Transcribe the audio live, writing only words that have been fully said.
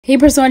Hey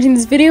person watching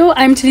this video,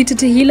 I'm Talitha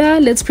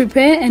Tehillah. Let's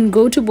prepare and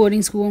go to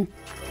boarding school.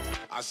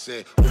 I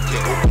said,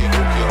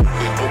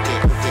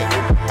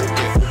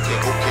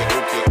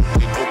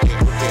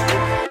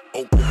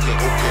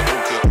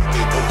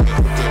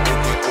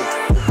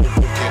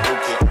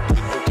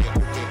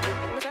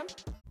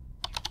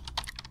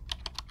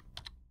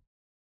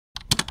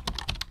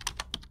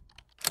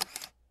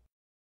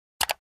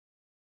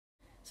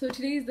 So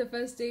today is the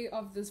first day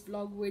of this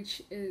vlog,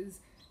 which is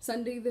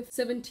Sunday the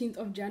 17th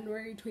of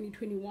January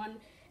 2021,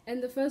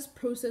 and the first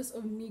process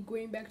of me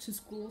going back to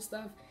school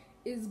stuff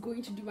is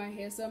going to do my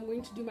hair. So I'm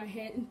going to do my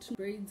hair into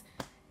braids,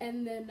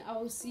 and then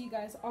I'll see you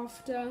guys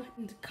after,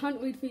 and can't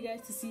wait for you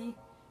guys to see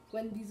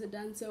when these are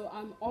done. So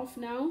I'm off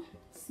now,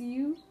 see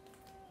you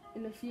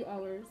in a few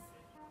hours.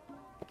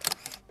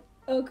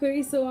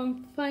 Okay, so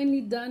I'm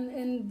finally done,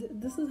 and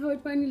this is how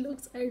it finally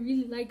looks. I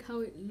really like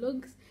how it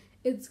looks.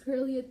 It's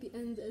curly at the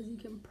ends, as you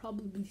can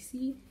probably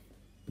see.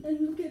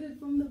 And look at it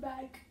from the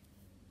back.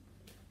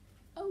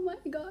 Oh my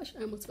gosh,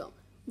 I almost fell.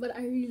 But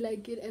I really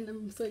like it, and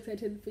I'm so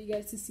excited for you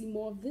guys to see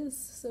more of this.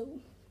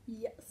 So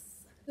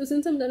yes. So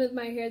since I'm done with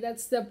my hair,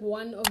 that's step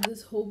one of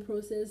this whole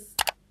process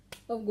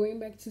of going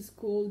back to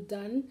school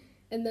done.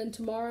 And then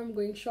tomorrow I'm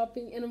going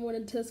shopping, and I'm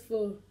going to test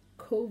for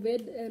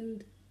COVID,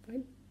 and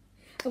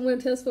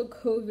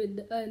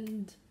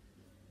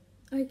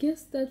I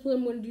guess that's what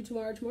I'm going to do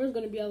tomorrow. Tomorrow's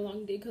going to be a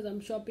long day because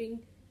I'm shopping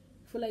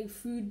for like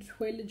food,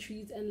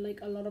 toiletries, and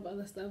like a lot of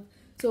other stuff.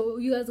 So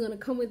you guys are going to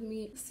come with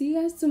me. See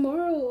you guys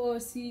tomorrow,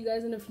 or see you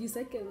guys in a few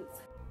seconds.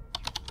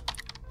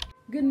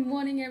 Good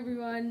morning,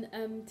 everyone.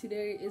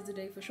 Today is the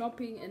day for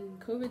shopping and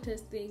COVID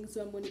testing.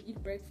 So I'm going to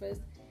eat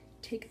breakfast,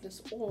 take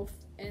this off,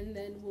 and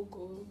then we'll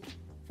go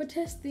for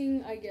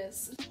testing, I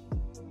guess.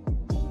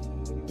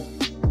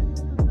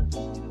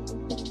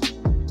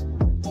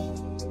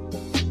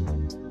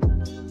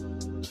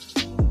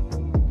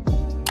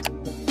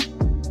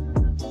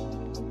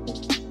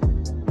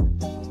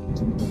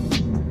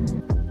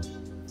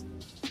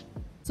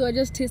 So I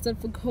just tested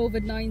for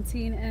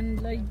COVID-19,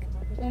 and like,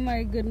 oh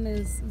my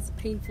goodness, it's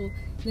painful.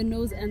 The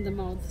nose and the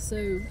mouth.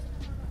 So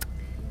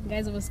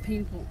guys, it was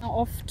painful. Now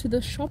off to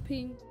the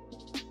shopping.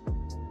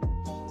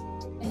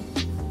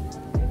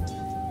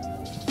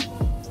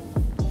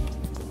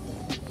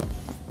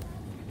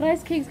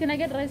 Rice cakes, can I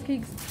get rice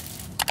cakes?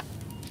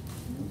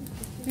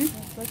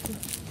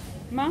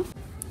 Ma?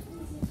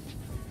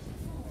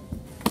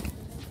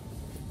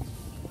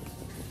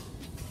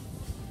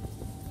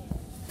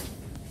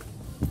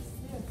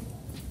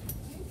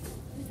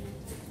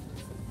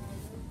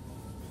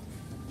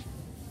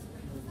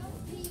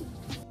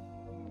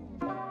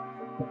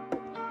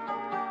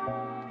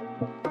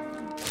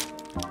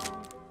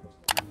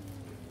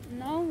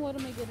 What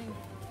am I getting?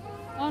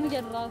 I want to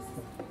get Ras.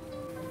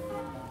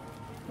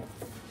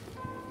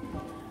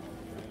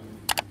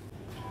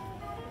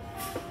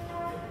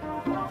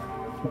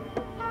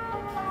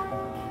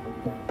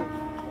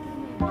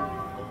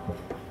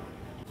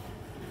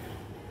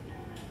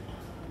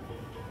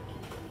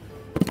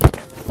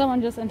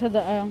 Someone just entered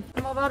the aisle.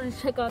 I'm about to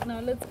check out now.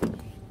 Let's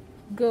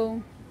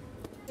go.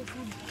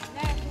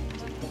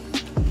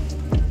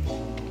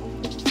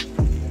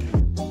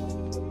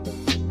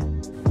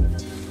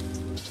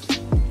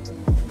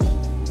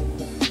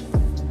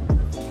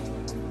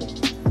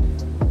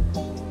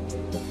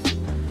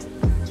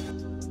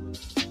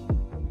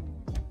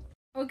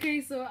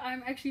 Okay, so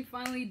I'm actually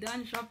finally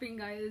done shopping,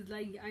 guys.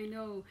 Like, I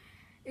know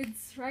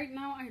it's right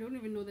now, I don't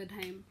even know the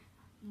time,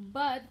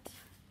 but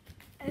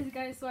as you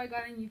guys saw, I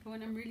got a new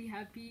phone. I'm really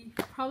happy.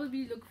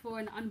 Probably look for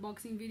an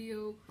unboxing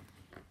video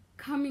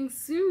coming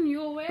soon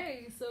your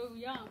way. So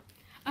yeah,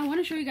 I want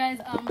to show you guys,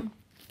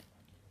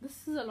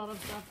 this is a lot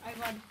of stuff. I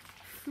got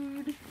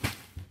food,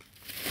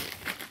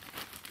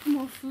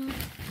 more food.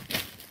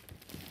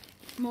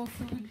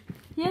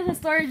 Here's a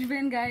storage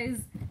bin,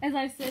 guys. As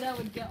I said I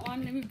would get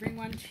one. Let me bring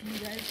one to you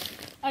guys.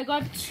 I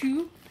got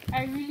two.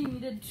 I really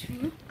needed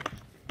two.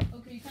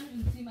 Okay, you can't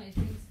even see my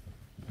things.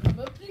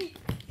 But please,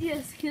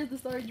 yes, here's the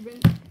storage bin.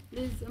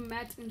 There's a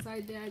mat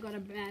inside there. I got a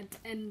mat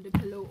and a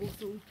pillow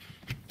also.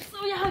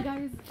 So yeah,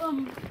 guys,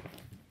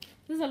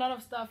 there's a lot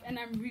of stuff, and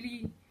I'm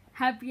really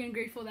happy and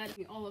grateful that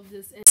all of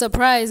this.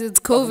 Surprise, it's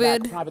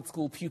COVID. Private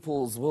school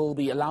pupils will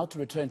be allowed to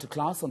return to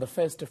class on the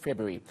 1st of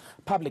February.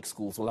 Public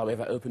schools will,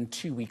 however, open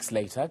 2 weeks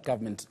later.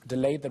 Government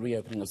delayed the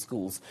reopening of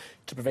schools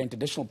to prevent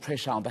additional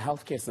pressure on the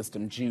healthcare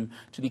system due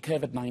to the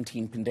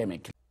COVID-19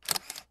 pandemic.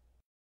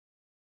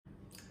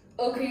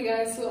 Okay,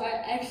 guys, so I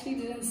actually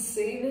didn't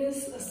say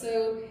this.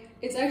 So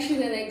it's actually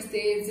the next day.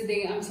 It's the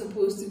day I'm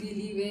supposed to be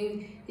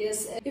leaving.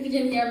 Yes, if you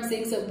can hear, I'm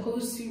saying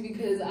supposed to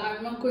because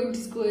I'm not going to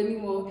school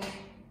anymore,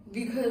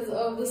 because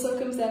of the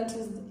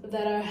circumstances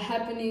that are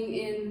happening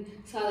in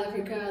South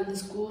Africa. The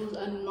schools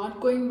are not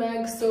going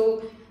back,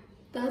 so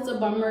that's a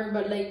bummer,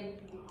 but like,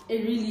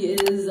 it really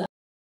is.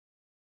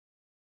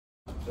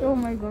 Oh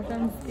my gosh,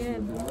 I'm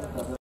scared.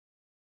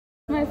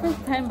 My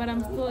first time, but I'm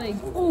still like,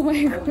 oh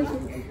my gosh.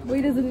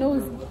 Wait, there's a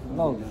nose.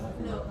 No.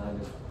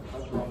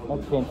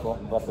 Not painful,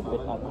 but a bit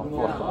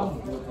uncomfortable.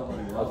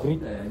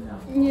 Agreed?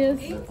 Yes.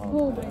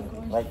 Oh my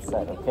gosh. Right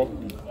side, okay?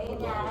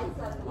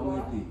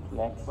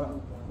 Next,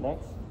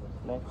 next,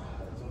 next.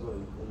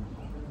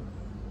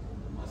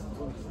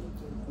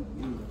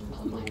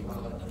 Oh my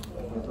god.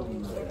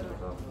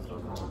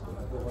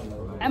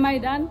 Am I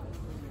done?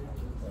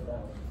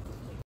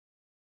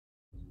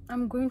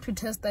 I'm going to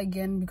test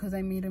again because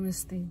I made a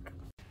mistake.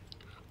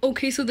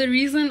 Okay, so the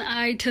reason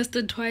I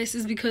tested twice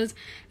is because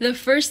the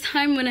first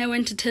time when I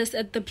went to test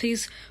at the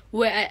place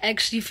where I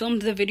actually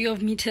filmed the video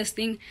of me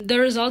testing, the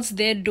results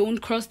there don't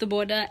cross the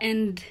border,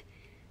 and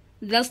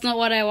that's not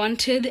what I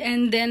wanted.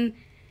 And then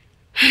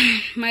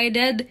my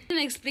dad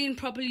didn't explain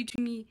properly to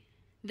me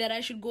that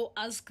I should go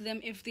ask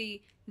them if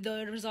the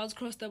results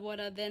cross the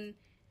border. Then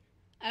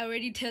I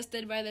already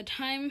tested by the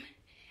time,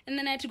 and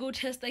then I had to go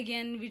test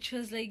again, which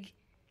was like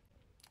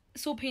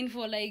so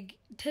painful. Like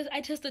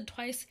I tested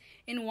twice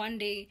in one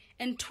day,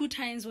 and 2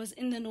 times was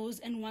in the nose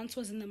and once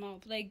was in the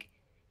mouth. Like,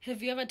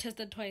 have you ever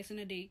tested twice in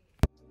a day?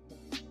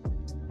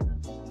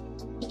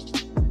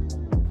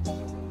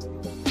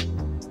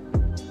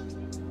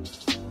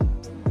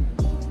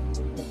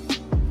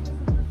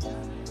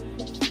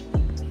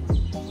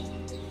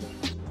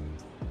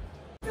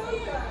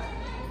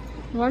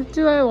 What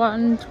do I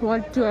want?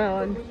 What do I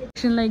want?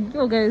 Like,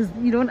 yo guys,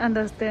 you don't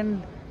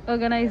understand.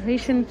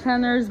 Organization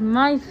planners,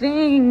 my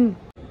thing.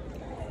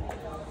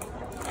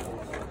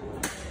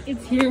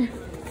 It's here.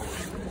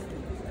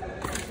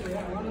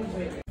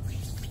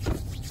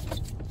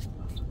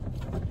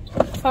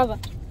 Father.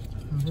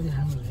 I'm very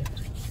hungry.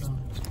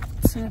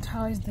 So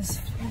how is this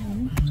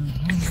food?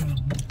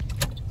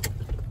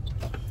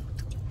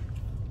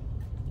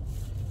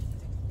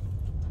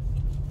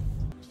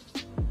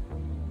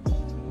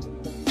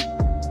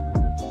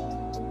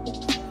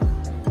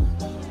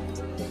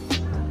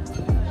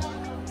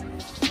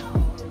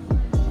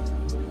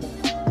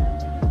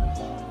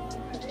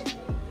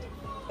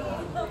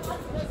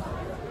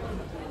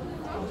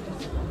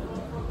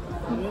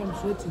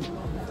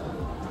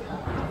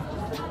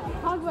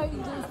 How do I eat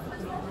this?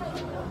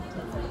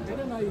 I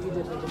don't know how you eat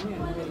it, but me, I'm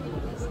very good.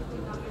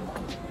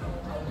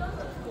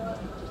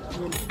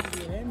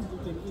 Your hand, you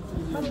can eat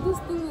with But this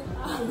thing,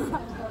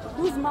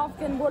 whose mouth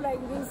can go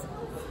like this?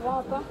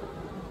 Rapa.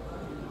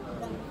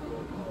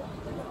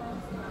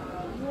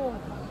 No.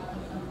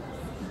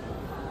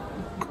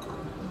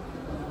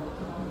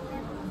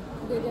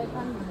 Baby, I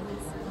can't do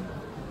this.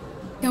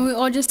 Can we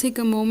all just take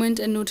a moment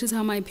and notice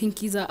how my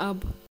pinkies are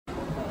up?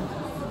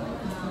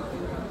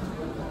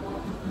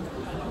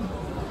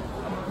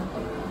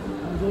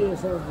 enjoy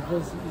yourself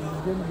because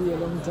it's going to be a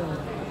long time.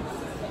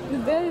 A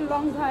very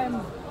long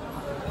time.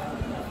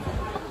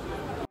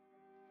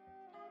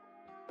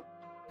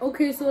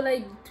 Okay, so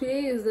like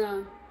today is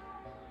the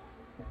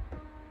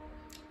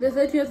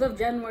 30th of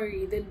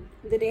January,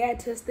 the day I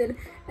tested,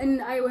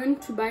 and I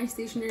went to buy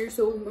stationery,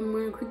 so I'm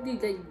gonna quickly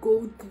like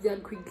go through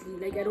that quickly.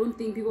 Like, I don't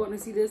think people want to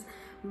see this,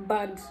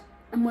 but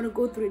I'm gonna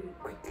go through it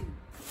quickly.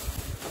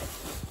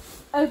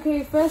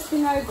 Okay, first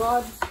thing I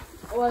got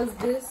was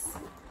this.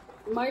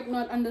 Might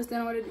not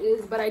understand what it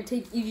is, but I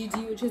take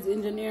EGD, which is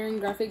engineering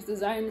graphics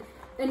design,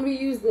 and we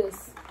use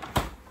this.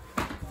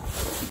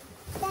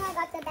 Then I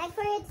got the bag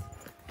for it.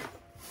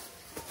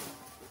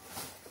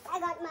 I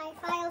got my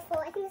file for,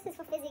 I think this is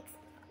for physics,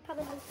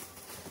 probably.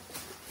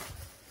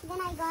 Then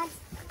I got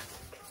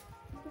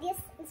this,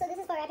 so this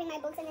is for wrapping my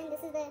books, and then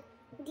this is the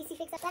DC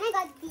fixer. Then I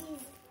got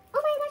these.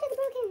 Oh my gosh, it's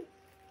broken.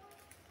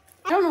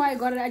 I don't know why I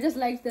got it, I just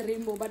liked the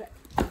rainbow, but...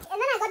 And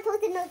then I got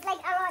post-it notes, like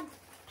a lot,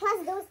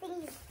 plus those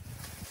thingies.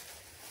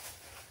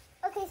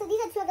 Okay, so these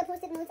are two of the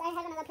post-it notes. I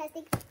have another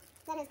plastic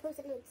that has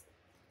post-it notes.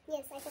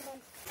 Yes, I forgot.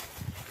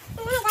 And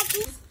then I got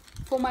these.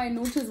 For my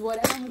notice board,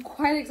 and I'm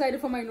quite excited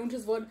for my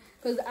notice board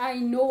because I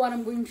know what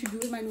I'm going to do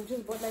with my notice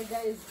board. Like,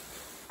 guys,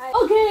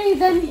 okay,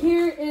 then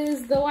here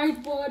is the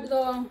whiteboard.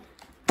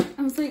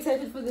 I'm so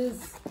excited for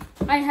this.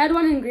 I had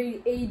one in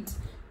grade 8,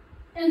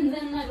 and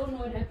then I don't know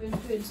what happened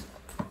to it.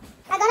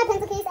 I got a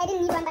pencil case. I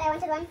didn't need one, but I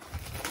wanted one.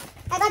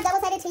 I got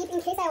double-sided tape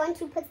in case I want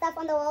to put stuff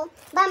on the wall,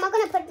 but I'm not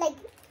gonna put, like,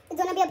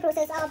 it's gonna be a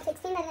process. I'll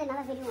explain that in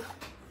another video.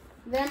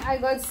 Then I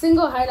got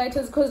single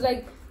highlighters because,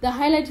 like, the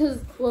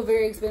highlighters were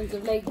very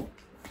expensive. Like,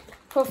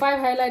 for 5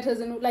 highlighters,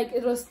 and like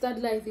it was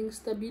Stadler, I think,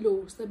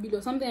 Stabilo,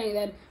 something like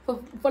that,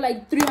 for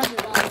like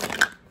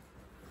 $300.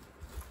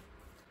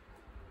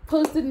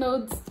 Post-it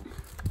notes.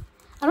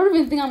 I don't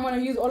even think I'm gonna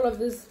use all of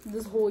this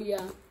whole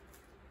year.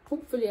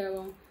 Hopefully I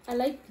will. I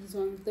like these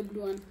ones, the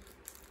blue one.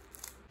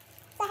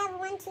 So I have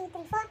 1, 2, 3,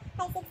 4,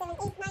 5, 6, 7,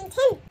 8, 9, 10.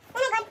 Then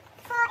I got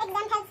 4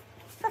 exam pads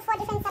for 4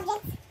 different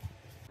subjects.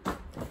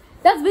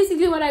 That's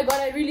basically what I got.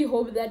 I really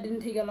hope that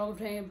didn't take a long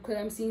time because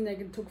I'm seeing like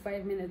it took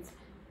 5 minutes.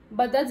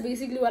 But that's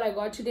basically what I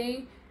got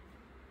today.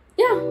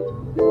 Yeah.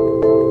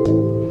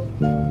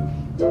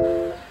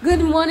 Good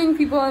morning,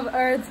 people of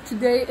Earth.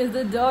 Today is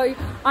the day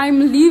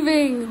I'm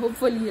leaving.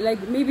 Hopefully,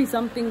 like, maybe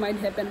something might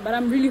happen, but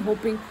I'm really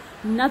hoping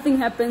nothing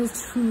happens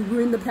to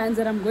ruin the plans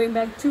that I'm going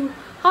back to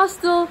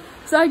hostel.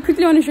 So I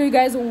quickly want to show you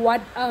guys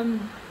what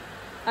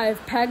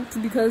I've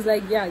packed because,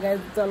 like, yeah guys,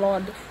 it's a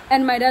lot.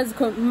 And my dad's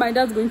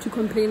going to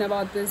complain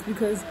about this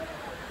because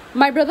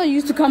my brother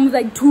used to come with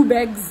like 2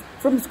 bags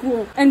from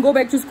school and go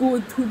back to school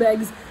with 2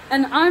 bags,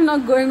 and I'm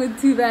not going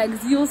with 2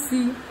 bags. You'll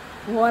see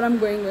what I'm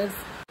going with.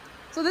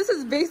 So this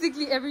is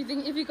basically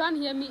everything. If you can't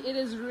hear me, it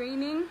is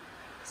raining,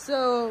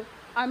 so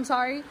I'm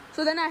sorry.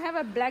 So then I have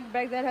a black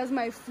bag that has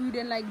my food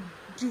and like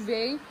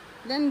duvet.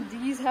 Then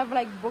these have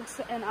like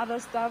books and other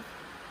stuff,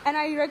 and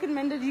I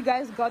recommended you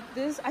guys got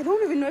this. I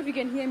don't even know if you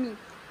can hear me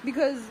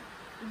because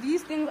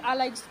these things are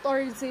like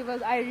storage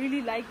savers. I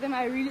really like them.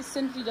 I really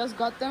simply just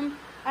got them.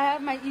 I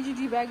have my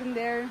EGD bag in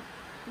there,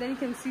 then you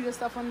can see the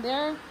stuff on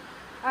there.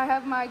 I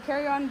have my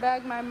carry-on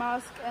bag, my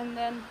mask, and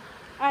then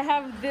I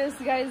have this,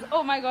 guys.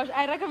 Oh my gosh,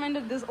 I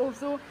recommended this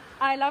also.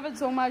 I love it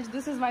so much.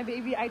 This is my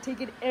baby. I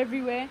take it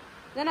everywhere.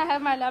 Then I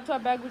have my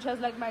laptop bag, which has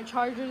like my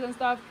chargers and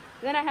stuff.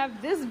 Then I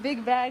have this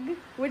big bag,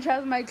 which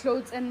has my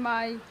clothes and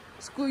my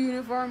school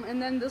uniform.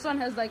 And then this one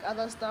has like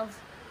other stuff.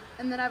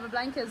 And then I have a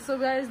blanket. So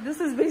guys,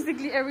 this is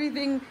basically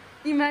everything.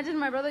 Imagine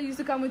my brother used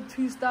to come with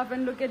 2 stuff,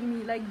 and look at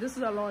me, like this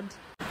is a lot.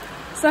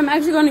 So I'm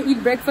actually going to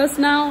eat breakfast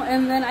now,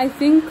 and then I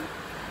think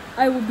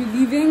I will be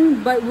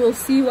leaving, but we'll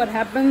see what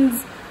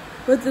happens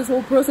with this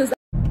whole process.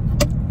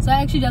 So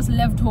I actually just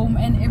left home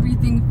and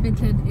everything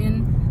fitted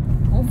in.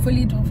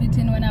 Hopefully it will fit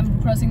in when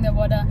I'm crossing the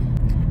border.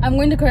 I'm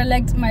going to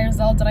collect my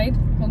results, right?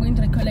 We're going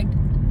to collect.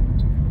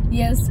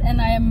 Yes,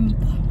 and I am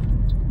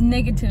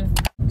negative.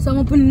 So I'm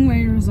opening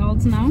my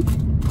results now.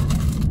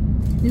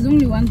 There's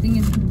only one thing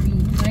it could be,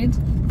 right?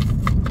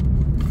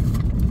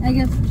 I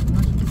guess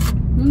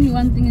only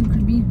one thing it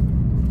could be.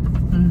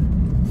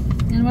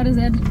 And what is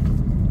that?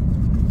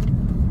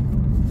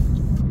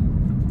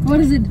 What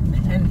is it?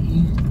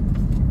 N-E.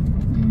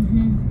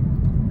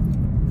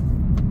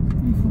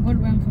 I forgot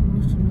where I'm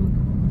supposed to look.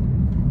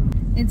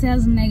 It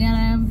says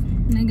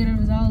negative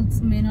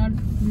results may not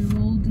be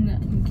rolled in the...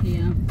 Okay,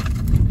 yeah.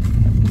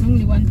 There's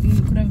only one thing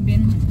it could have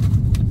been.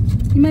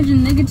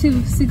 Imagine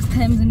negative 6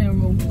 times in a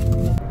row.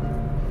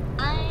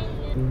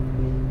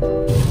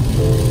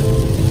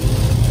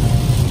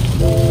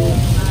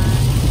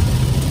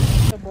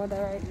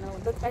 Right now.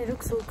 Look, I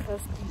look so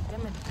crusty.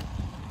 Damn it.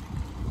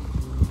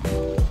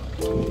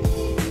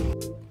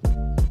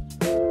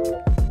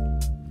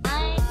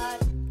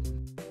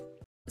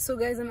 So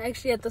guys, I'm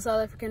actually at the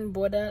South African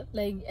border.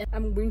 Like,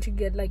 I'm going to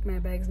get like my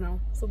bags now.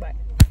 So bye.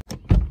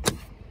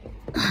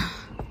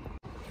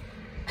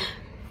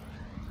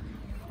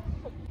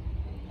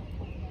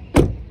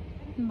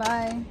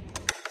 Bye.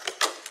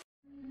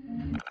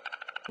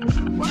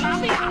 Well,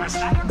 I'll be honest,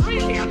 I don't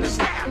really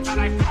understand, but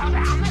I fell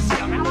down this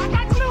hill and I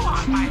got glue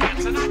on my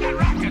hands and I got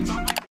rackets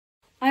on my...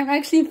 I'm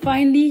actually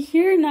finally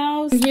here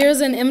now.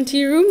 Here's an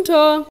empty room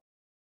tour.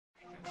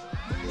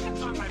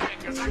 Rackets on my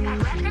fingers, I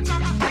got rackets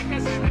on my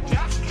fingers and I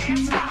just can't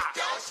stop.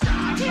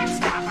 I can't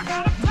stop, I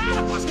got a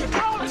platypus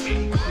controlling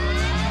me. I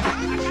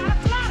got a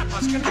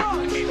platypus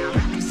controlling me. Now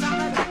let me sum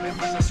it up, it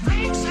was a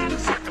strange set of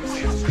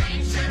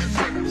circumstances.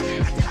 I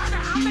fell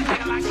down the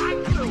hill, I got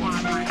glue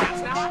on my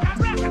hands, now I got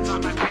rackets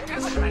on my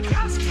fingers and I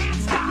just can't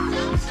stop.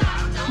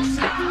 Don't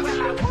stop.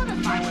 Well, I would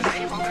if I was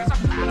able. There's a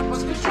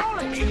platypus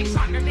controlling me. He's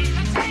underneath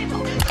the table.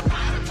 There's a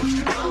platypus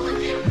controlling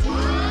me.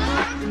 What?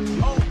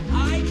 Oh,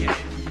 I get it.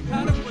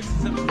 Platypus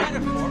is a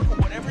metaphor for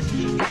whatever's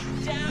keeping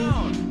you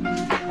down.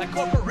 Like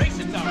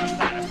corporations are a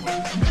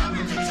platypus. The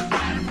government's a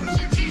platypus.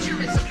 Your teacher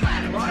is a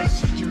platypus. My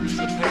teacher is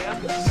a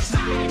platypus.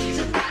 Society's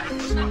a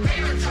platypus. My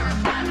parents are a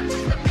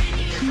platypus. The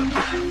media is a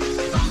platypus.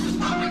 As long as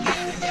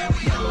propaganda, yeah,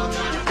 we all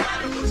got a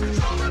platypus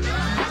controlling us.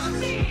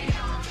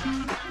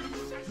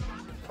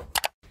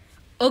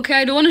 Okay,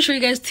 I don't want to show you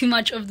guys too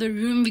much of the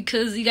room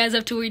because you guys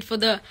have to wait for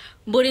the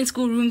boarding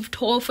school room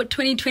tour for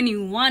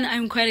 2021.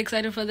 I'm quite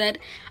excited for that.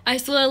 I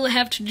still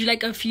have to do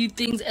like a few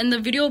things, and the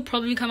video will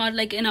probably come out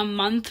like in a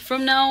month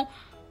from now.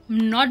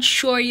 I'm not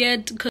sure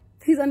yet.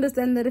 Please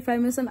understand that if I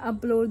miss an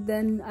upload,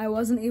 then I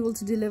wasn't able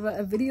to deliver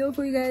a video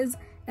for you guys,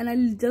 and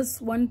I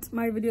just want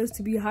my videos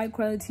to be high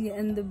quality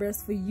and the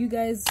best for you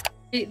guys.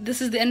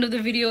 This is the end of the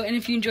video, and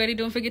if you enjoyed it,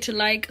 don't forget to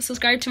like,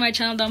 subscribe to my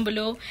channel down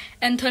below,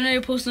 and turn on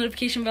your post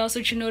notification bell so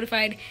that you're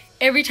notified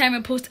every time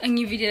I post a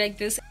new video like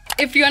this.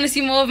 If you want to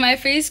see more of my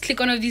face,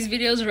 click on one of these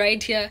videos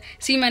right here.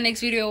 See you in my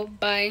next video.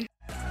 Bye.